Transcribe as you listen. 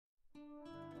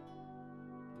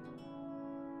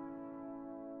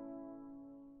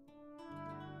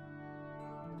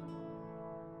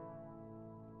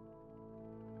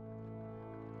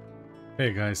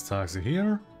Hey guys, Toxi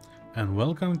here, and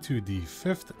welcome to the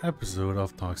 5th episode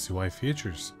of ToxiUI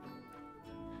Features.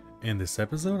 In this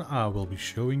episode, I will be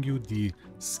showing you the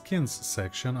skins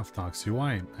section of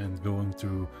ToxiUI and going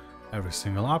through every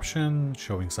single option,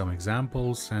 showing some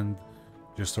examples, and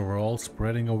just overall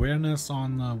spreading awareness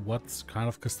on what kind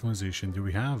of customization do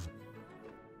we have.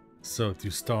 So to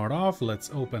start off,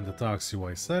 let's open the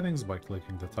ToxiUI settings by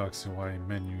clicking the ToxiUI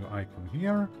menu icon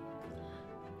here.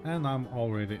 And I'm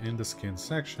already in the skin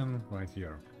section right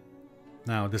here.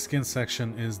 Now the skin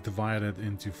section is divided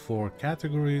into 4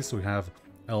 categories. We have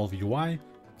ElvUI,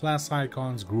 class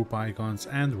icons, group icons,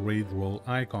 and raid role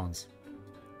icons.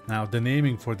 Now the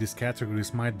naming for these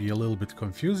categories might be a little bit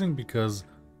confusing because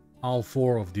all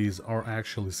 4 of these are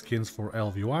actually skins for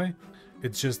ElvUI.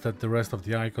 It's just that the rest of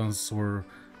the icons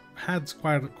had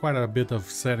quite a bit of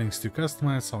settings to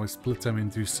customize, so I split them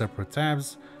into separate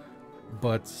tabs.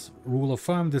 But rule of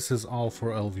thumb, this is all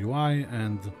for ElvUI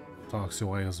and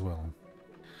ToxiUI as well.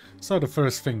 So the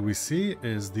first thing we see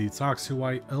is the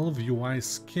ToxiUI ElvUI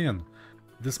Skin.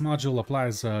 This module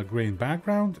applies a grain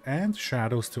background and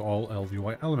shadows to all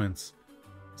ElvUI elements.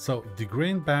 So the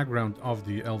grain background of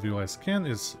the ElvUI Skin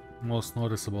is most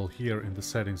noticeable here in the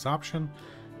settings option.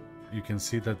 You can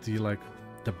see that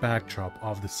the backdrop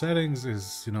of the settings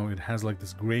is, it has like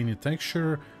this grainy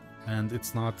texture, and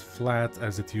it's not flat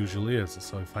as it usually is.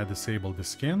 So if I disable the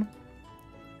skin,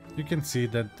 you can see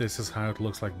that this is how it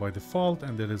looks like by default,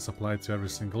 and it is applied to every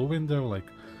single window, like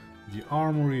the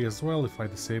armory as well. If I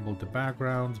disable the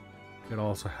background, it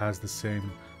also has the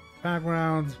same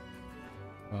background.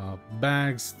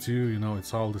 Bags too,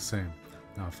 it's all the same.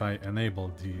 Now if I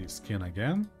enable the skin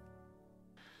again,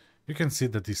 you can see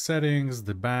that the settings,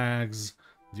 the bags,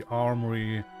 the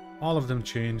armory, all of them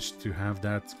change to have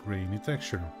that grainy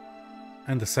texture.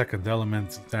 And the second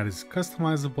element that is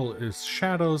customizable is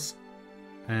shadows,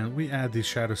 and we add these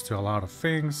shadows to a lot of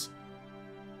things.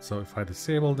 So if I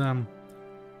disable them,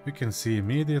 we can see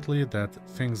immediately that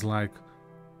things like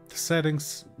the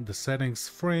settings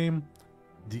frame,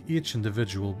 each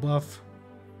individual buff,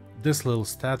 this little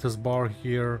status bar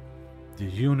here, the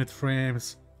unit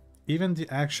frames, even the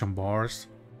action bars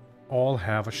all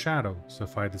have a shadow. So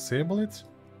if I disable it,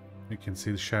 you can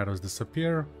see the shadows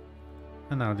disappear,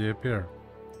 and now they appear.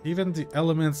 Even the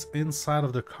elements inside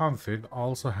of the config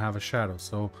also have a shadow,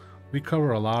 so we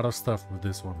cover a lot of stuff with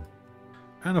this one.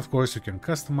 And of course you can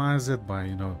customize it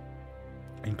by,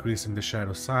 increasing the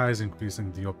shadow size,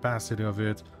 increasing the opacity of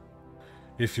it.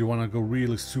 If you want to go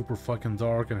really super fucking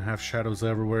dark and have shadows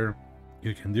everywhere,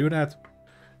 you can do that.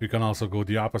 You can also go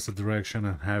the opposite direction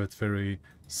and have it very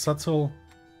subtle.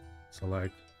 So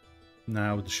like,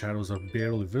 now the shadows are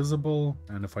barely visible,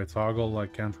 and if I toggle, I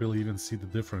can't really even see the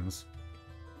difference.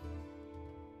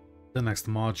 The next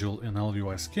module in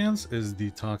ElvUI skins is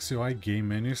the ToxiUI game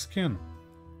menu skin.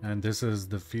 And this is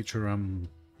the feature I'm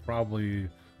probably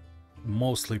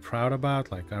mostly proud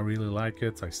about. Like, I really like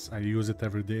it. I use it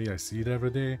every day. I see it every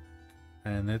day.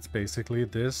 And it's basically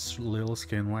this little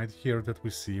skin right here that we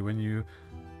see when you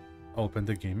open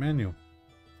the game menu.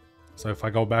 So if I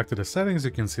go back to the settings,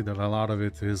 you can see that a lot of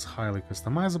it is highly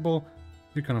customizable.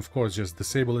 You can of course just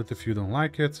disable it if you don't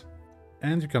like it.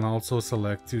 And you can also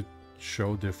select to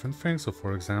show different things. So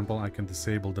for example, I can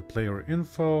disable the player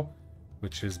info,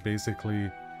 which is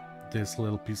basically this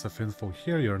little piece of info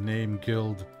here: your name,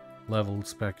 guild, level,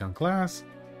 spec, and class.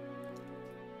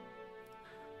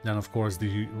 Then of course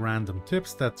the random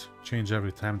tips that change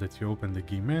every time that you open the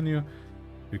game menu.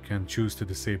 You can choose to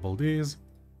disable these.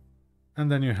 And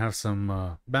then you have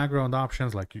some background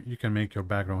options, like you can make your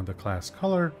background a class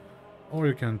color, or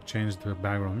you can change the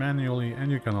background manually,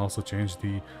 and you can also change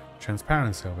the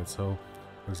transparency of it. So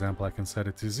for example, I can set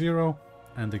it to 0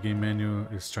 and the game menu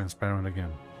is transparent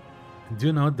again.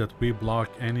 Do note that we block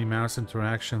any mouse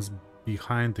interactions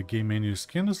behind the game menu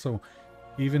skin, so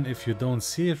even if you don't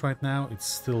see it right now, it's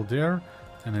still there.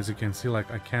 And as you can see, like,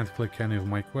 I can't click any of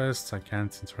my quests, I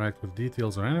can't interact with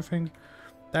details or anything.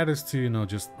 That is to,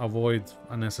 just avoid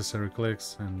unnecessary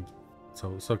clicks, and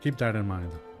so keep that in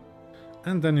mind.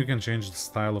 And then you can change the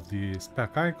style of the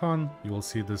spec icon. You will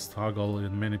see this toggle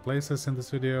in many places in this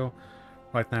video.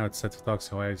 Right now it's set to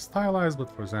ToxiUI stylized, but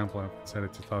for example I can set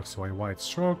it to ToxiUI white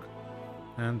stroke,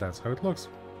 and that's how it looks.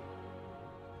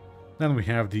 Then we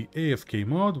have the AFK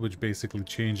mode, which basically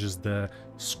changes the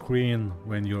screen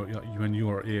when you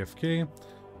are AFK,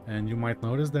 and you might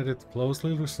notice that it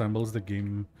closely resembles the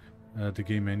game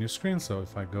menu screen. So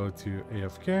if I go to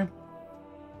AFK,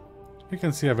 you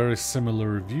can see a very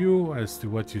similar view as to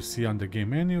what you see on the game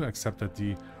menu, except that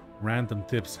the random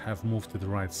tips have moved to the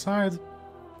right side,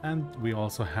 and we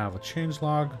also have a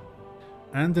changelog.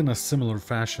 And in a similar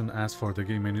fashion as for the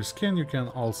game menu skin, you can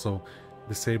also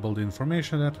disable the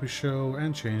information that we show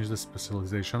and change the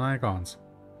specialization icons.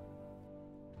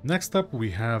 Next up,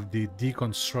 we have the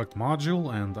Deconstruct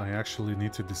module, and I actually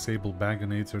need to disable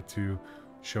Baganator to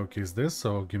showcase this,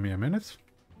 so give me a minute.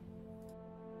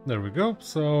 There we go.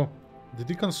 So the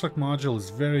Deconstruct module is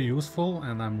very useful,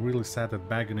 and I'm really sad that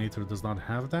Baganator does not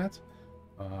have that.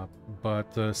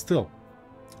 But still,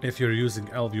 if you're using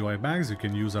ElvUI bags, you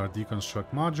can use our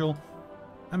Deconstruct module.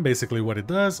 And basically what it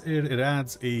does, it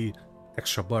adds a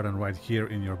extra button right here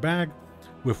in your bag,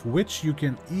 with which you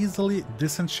can easily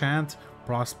disenchant,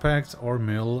 prospect, or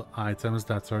mill items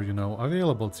that are,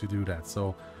 available to do that.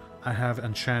 So I have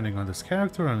enchanting on this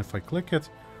character, and if I click it,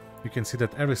 you can see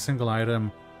that every single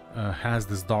item has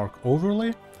this dark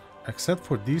overlay, except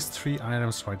for these 3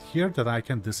 items right here that I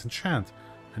can disenchant.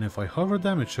 And if I hover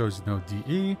them, it shows,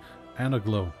 DE and a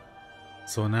glow.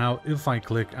 So now if I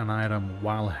click an item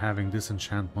while having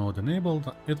disenchant mode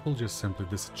enabled, it will just simply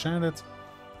disenchant it,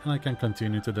 and I can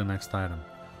continue to the next item.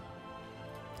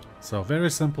 So very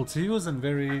simple to use and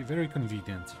very, very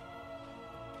convenient.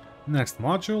 Next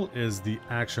module is the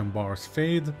ActionBars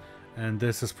Fade, and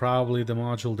this is probably the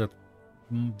module that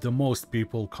the most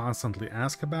people constantly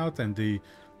ask about, and they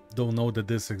don't know that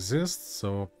this exists.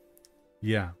 So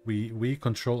yeah, we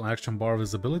control action bar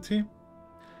visibility,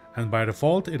 and by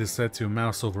default it is set to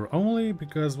mouse over only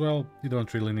because, well, you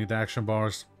don't really need action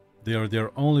bars. They are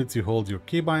there only to hold your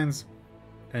keybinds.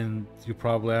 And you're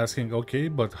probably asking, okay,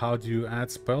 but how do you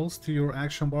add spells to your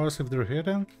action bars if they're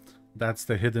hidden? That's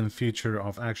the hidden feature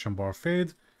of ActionBars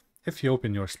Fade. If you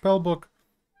open your spellbook,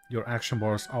 your action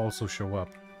bars also show up.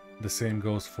 The same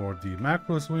goes for the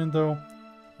macros window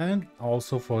and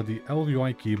also for the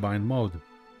ElvUI keybind mode.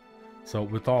 So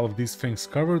with all of these things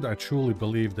covered, I truly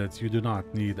believe that you do not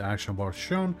need action bars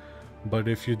shown, but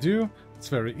if you do, it's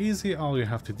very easy. All you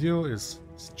have to do is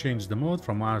change the mode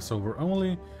from mouse over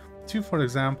only to, for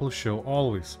example, show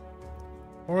always.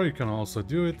 Or you can also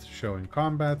do it show in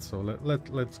combat. So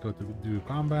let's go to do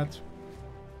combat.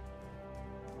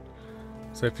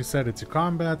 So if you set it to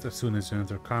combat, as soon as you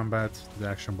enter combat, the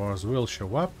action bars will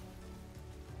show up.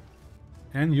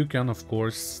 And you can of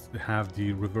course have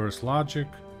the reverse logic.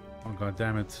 Oh god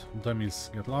damn it,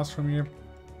 dummies get lost from here.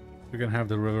 You can have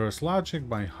the reverse logic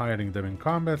by hiding them in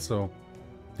combat, so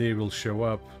they will show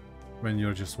up when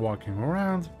you're just walking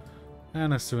around,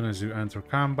 and as soon as you enter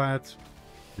combat,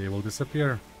 they will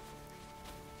disappear.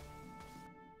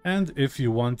 And if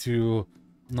you want to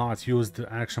not use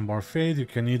the action bar fade, you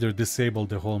can either disable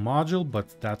the whole module,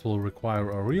 but that will require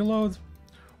a reload,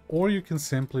 or you can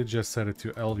simply just set it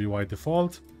to ElvUI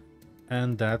default,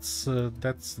 and that's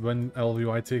when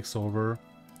ElvUI takes over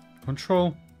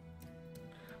control.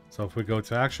 So if we go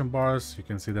to action bars, you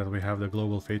can see that we have the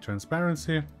global fade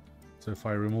transparency. So if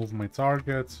I remove my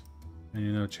target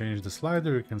and change the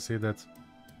slider, you can see that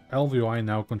ElvUI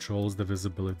now controls the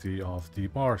visibility of the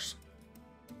bars.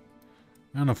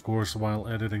 And of course, while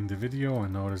editing the video, I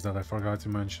noticed that I forgot to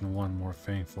mention one more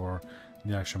thing for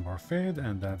the action bar fade,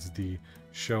 and that's the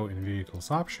show in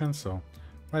vehicles option. So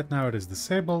right now it is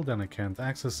disabled and I can't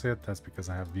access it. That's because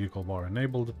I have vehicle bar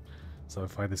enabled. So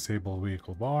if I disable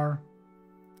vehicle bar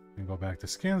and go back to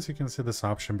skins, you can see this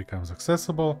option becomes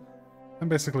accessible. And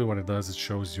basically what it does, it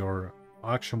shows your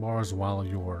action bars while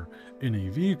you're in a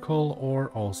vehicle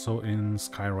or also in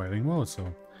skywriting mode.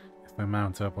 So if I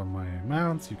mount up on my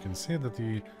mount, you can see that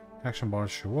the action bars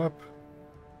show up.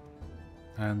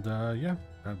 And yeah,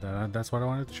 that's what I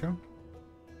wanted to show.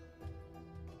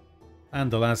 And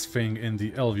the last thing in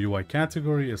the ElvUI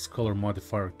category is color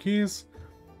modifier keys.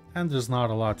 And there's not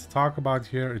a lot to talk about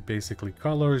here. It basically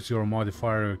colors your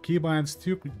modifier keybinds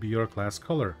to be your class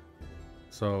color.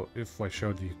 So if I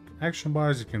show the action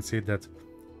bars, you can see that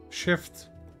Shift,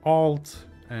 Alt,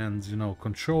 and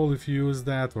Control if you use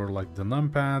that, or like the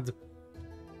numpad,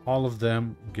 all of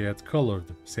them get colored.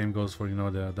 Same goes for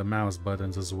the mouse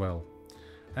buttons as well.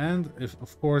 And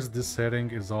of course this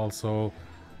setting is also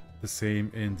the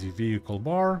same in the vehicle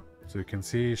bar. So you can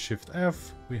see Shift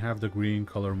F, we have the green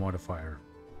color modifier.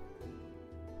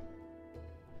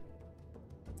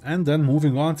 And then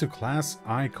moving on to class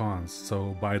icons.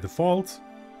 So by default,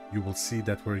 you will see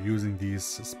that we're using these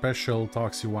special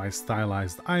ToxiUI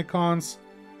stylized icons.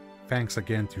 Thanks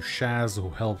again to Shaz who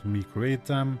helped me create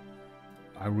them.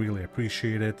 I really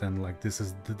appreciate it, and like this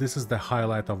is the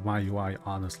highlight of my UI,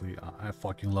 honestly. I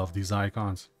fucking love these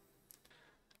icons.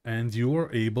 And you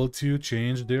are able to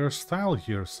change their style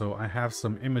here. So I have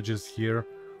some images here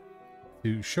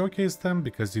to showcase them,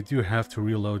 because you do have to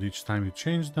reload each time you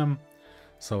change them.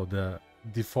 So the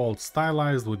default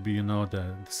stylized would be, you know,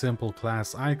 the simple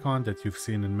class icon that you've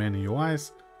seen in many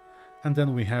UIs. And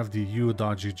then we have the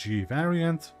u.gg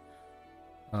variant.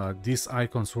 These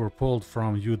icons were pulled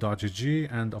from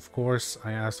u.gg, and of course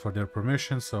I asked for their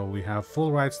permission, so we have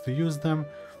full rights to use them.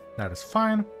 That is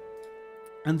fine.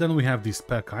 And then we have these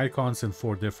spec icons in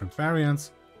 4 different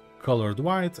variants, colored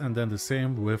white, and then the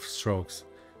same with strokes.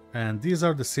 And these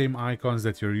are the same icons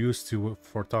that you're used to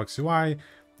for ToxiUI.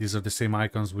 These are the same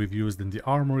icons we've used in the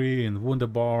Armory, in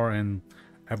Wunderbar, and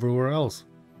everywhere else.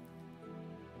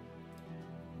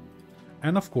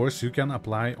 And of course, you can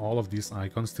apply all of these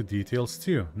icons to details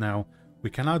too. Now, we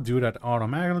cannot do that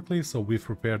automatically, so we've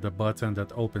prepared a button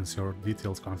that opens your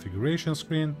details configuration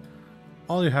screen.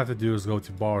 All you have to do is go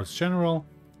to Bars General,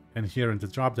 and here in the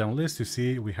drop-down list, you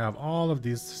see we have all of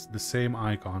these, the same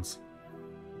icons.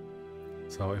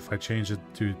 So if I change it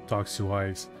to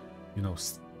ToxiUI's, you know,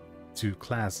 to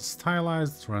class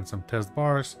stylized, run some test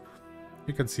bars,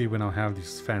 you can see we now have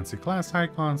these fancy class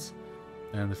icons.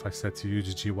 And if I set to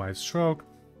UGG wide stroke,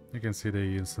 you can see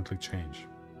they instantly change.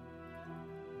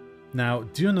 Now,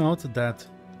 do note that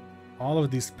all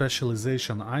of these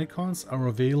specialization icons are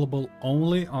available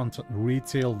only on the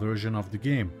retail version of the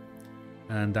game.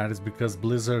 And that is because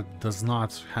Blizzard does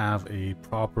not have a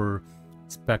proper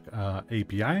spec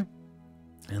API.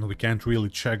 And we can't really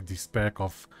check the spec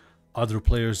of other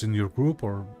players in your group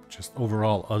or just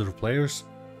overall other players.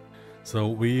 So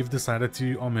we've decided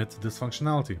to omit this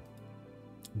functionality.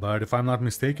 But if I'm not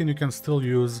mistaken, you can still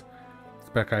use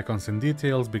spec icons in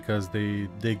details because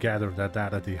they gather that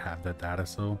data, they have that data.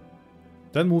 So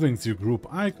then moving to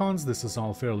group icons, this is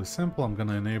all fairly simple. I'm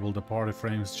gonna enable the party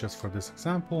frames just for this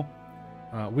example.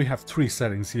 We have 3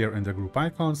 settings here in the group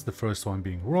icons, the first one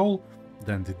being role,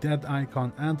 then the dead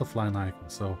icon and the offline icon.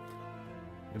 So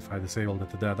if I disable the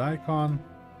dead icon,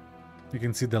 you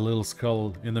can see the little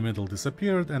skull in the middle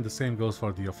disappeared, and the same goes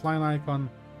for the offline icon.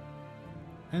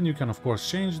 And you can of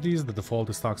course change these. The default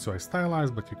is ToxiUI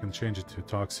stylized, but you can change it to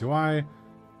ToxiUI,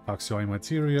 ToxiUI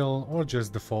material, or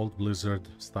just default Blizzard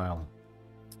style.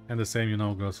 And the same, you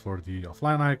know, goes for the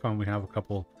offline icon. We have a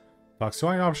couple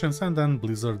ToxiUI options and then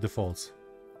Blizzard defaults.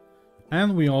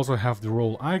 And we also have the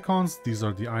role icons. These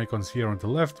are the icons here on the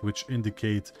left, which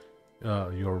indicate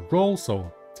your role, so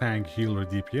tank, healer,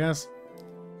 DPS.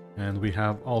 And we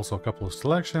have also a couple of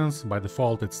selections. By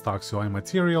default, it's ToxiUI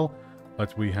material.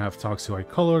 But we have ToxiUI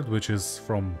colored, which is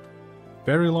from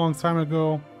very long time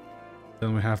ago.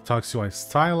 Then we have ToxiUI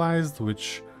stylized,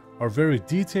 which are very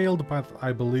detailed, but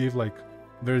I believe like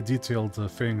very detailed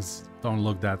things don't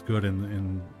look that good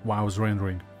in WoW's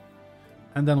rendering.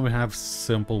 And then we have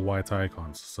simple white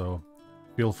icons, so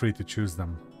feel free to choose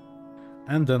them.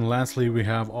 And then lastly, we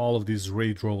have all of these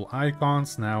raid role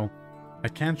icons. Now, I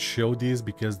can't show these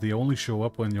because they only show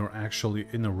up when you're actually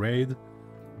in a raid.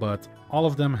 But all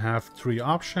of them have 3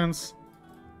 options.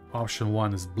 Option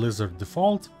 1 is Blizzard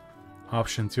default.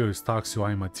 Option 2 is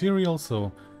ToxiUI material.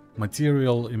 So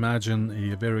material, imagine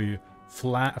a very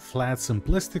flat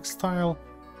simplistic style.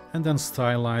 And then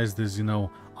stylized is, you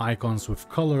know, icons with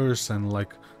colors and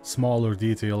like smaller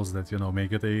details that, you know,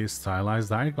 make it a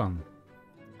stylized icon.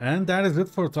 And that is it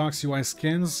for ToxiUI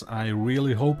skins. I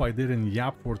really hope I didn't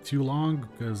yap for too long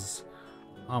because,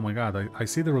 oh my god, I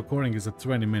see the recording is at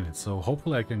 20 minutes, so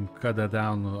hopefully I can cut that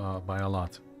down by a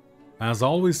lot. As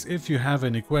always, if you have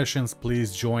any questions,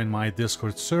 please join my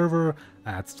Discord server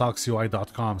at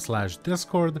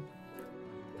toxiui.com/discord.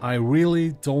 I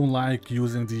really don't like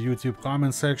using the YouTube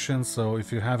comment section, so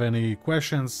if you have any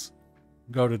questions,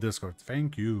 go to Discord.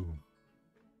 Thank you.